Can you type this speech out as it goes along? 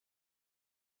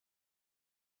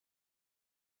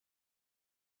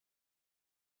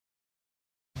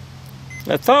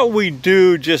I thought we'd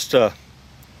do just a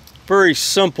very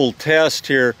simple test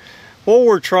here. What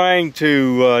we're trying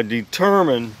to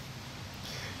determine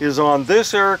is on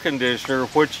this air conditioner,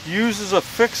 which uses a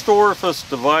fixed orifice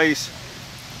device,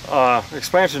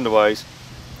 expansion device,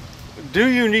 do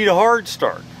you need a hard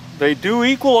start? They do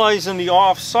equalize in the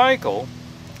off cycle,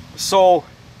 so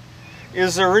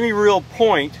is there any real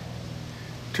point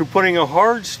to putting a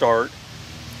hard start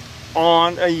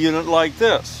on a unit like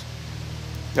this?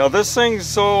 Now this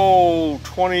thing's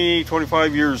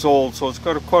 25 years old, so it's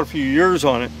got quite a few years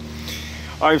on it.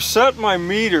 I've set my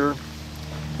meter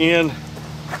in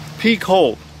peak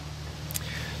hold.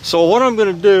 So what I'm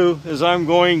going to do is I'm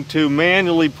going to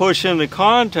manually push in the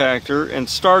contactor and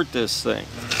start this thing.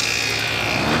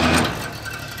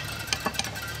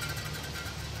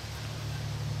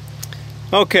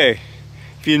 Okay,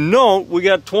 if you note, we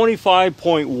got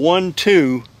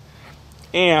 25.12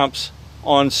 amps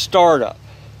on startup.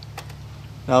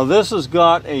 Now this has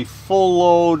got a full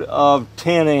load of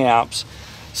 10 amps,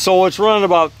 so it's running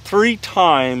about 3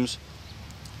 times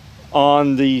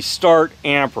on the start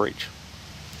amperage.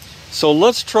 So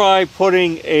let's try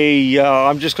putting a,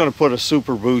 I'm just going to put a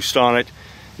super boost on it,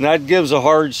 and that gives a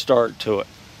hard start to it.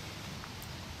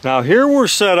 Now here we're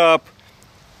set up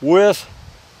with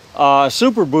a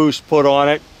super boost put on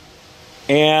it,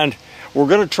 and we're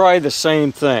going to try the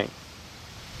same thing.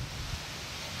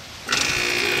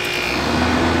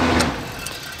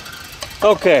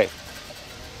 Okay,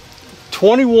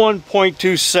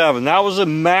 21.27, that was a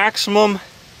maximum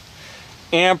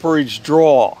amperage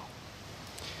draw.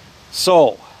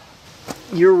 So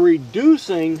you're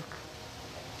reducing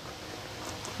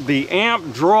the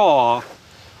amp draw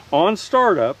on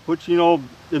startup, which, you know,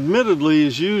 admittedly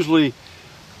is usually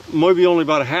maybe only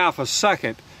about a half a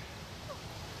second.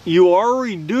 You are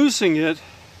reducing it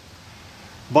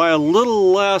by a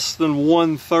little less than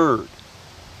 1/3.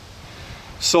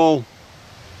 So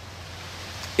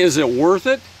is it worth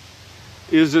it?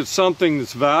 Is it something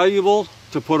that's valuable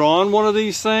to put on one of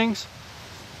these things?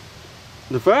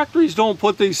 The factories don't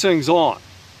put these things on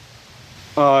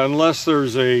unless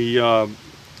there's a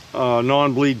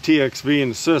non-bleed TXV in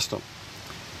the system.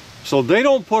 So they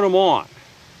don't put them on.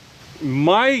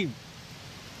 My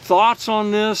thoughts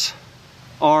on this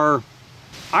are,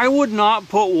 I would not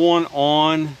put one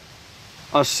on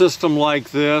a system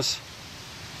like this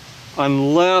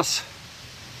unless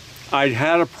I'd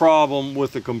had a problem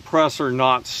with the compressor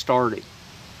not starting.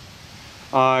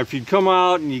 If you'd come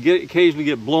out and you occasionally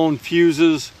get blown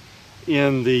fuses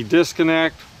in the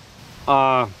disconnect,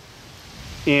 and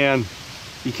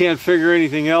you can't figure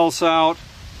anything else out,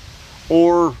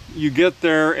 or you get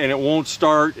there and it won't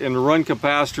start and the run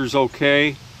capacitor's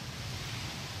okay,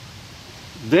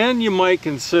 then you might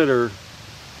consider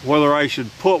whether I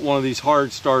should put one of these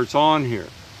hard starts on here.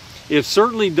 It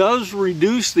certainly does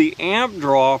reduce the amp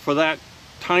draw for that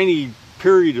tiny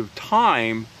period of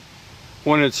time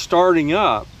when it's starting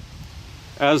up.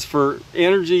 As for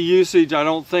energy usage, I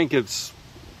don't think it's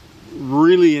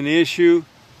really an issue.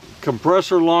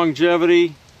 Compressor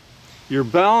longevity, you're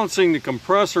balancing the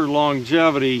compressor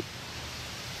longevity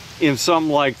in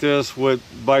something like this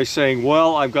by saying,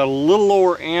 well, I've got a little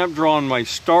lower amp draw on my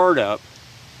startup,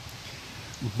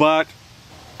 but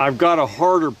I've got a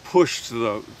harder push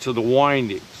to the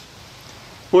windings,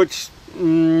 which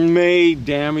may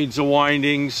damage the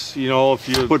windings. You know, if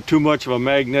you put too much of a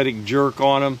magnetic jerk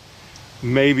on them,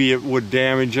 maybe it would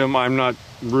damage them. I'm not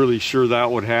really sure that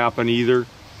would happen either.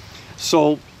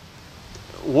 So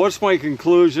what's my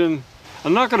conclusion?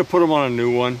 I'm not going to put them on a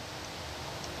new one,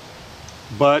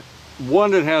 but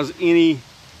one that has any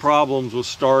problems with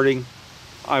starting,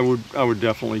 I would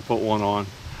definitely put one on.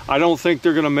 I don't think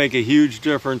they're going to make a huge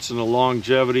difference in the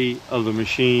longevity of the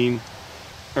machine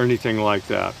or anything like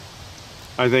that.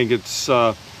 I think it's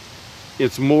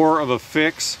more of a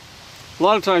fix. A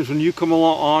lot of times when you come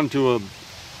onto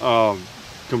a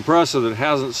compressor that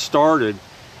hasn't started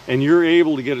and you're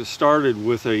able to get it started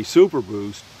with a super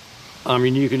boost, I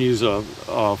mean, you can use a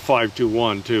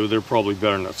 521 too. They're probably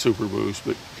better than a super boost,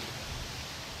 but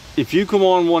if you come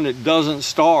on one that doesn't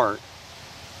start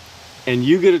and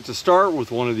you get it to start with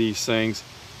one of these things,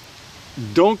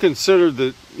 don't consider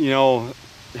that, you know,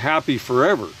 happy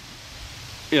forever.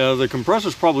 You know, the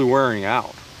compressor's probably wearing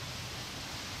out,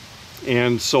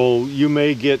 and so you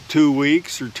may get 2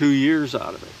 weeks or 2 years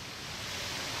out of it.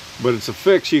 But it's a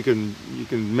fix. You can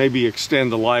maybe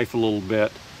extend the life a little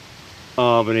bit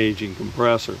of an aging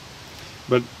compressor.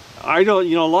 But I don't,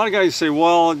 you know, a lot of guys say,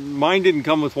 well, mine didn't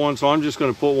come with one, so I'm just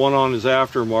going to put one on as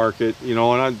aftermarket, you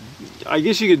know, and I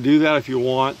guess you could do that if you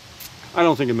want. I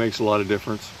don't think it makes a lot of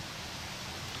difference.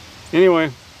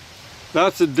 Anyway,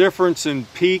 That's the difference in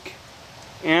peak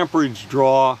amperage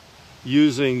draw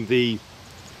using the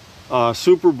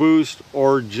Super Boost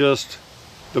or just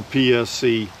the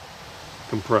PSC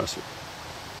compressor.